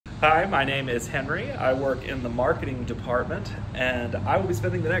Hi, my name is Henry. I work in the marketing department, and I will be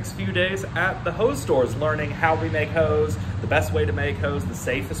spending the next few days at the hose stores learning how we make hose, the best way to make hose, the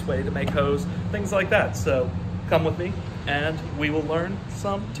safest way to make hose, things like that. So come with me and we will learn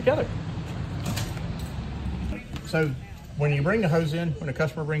some together. So when you bring a hose in, when a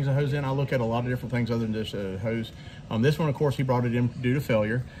customer brings a hose in, I look at a lot of different things other than just a hose. This one, of course, he brought it in due to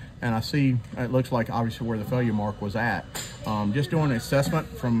failure, and I see it looks like obviously where the failure mark was at. Just doing an assessment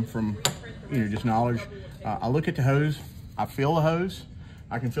from just knowledge. I look at the hose, I feel the hose,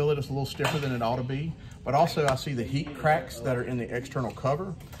 I can feel that it's a little stiffer than it ought to be, but also I see the heat cracks that are in the external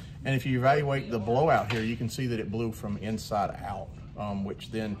cover. And if you evaluate the blowout here, you can see that it blew from inside out, which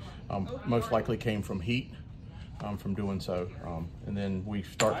then most likely came from heat. From doing so. And then we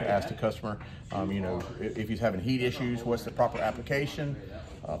start to ask the customer, if he's having heat issues, what's the proper application,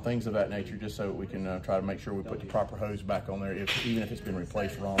 things of that nature, just so that we can try to make sure we put the proper hose back on there, even if it's been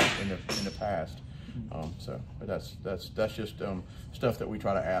replaced wrong in the past. But that's just stuff that we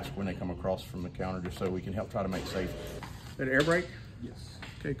try to ask when they come across from the counter, just so we can help try to make safe. Is that air brake? Yes.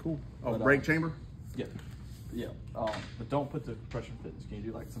 Okay, cool. Oh, brake chamber? Yeah. Yeah, but don't put the compression fittings. Can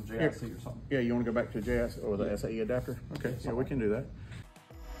you do like some JIC or something? Yeah, you want to go back to JIC or the SAE adapter? Okay, yeah, we can do that.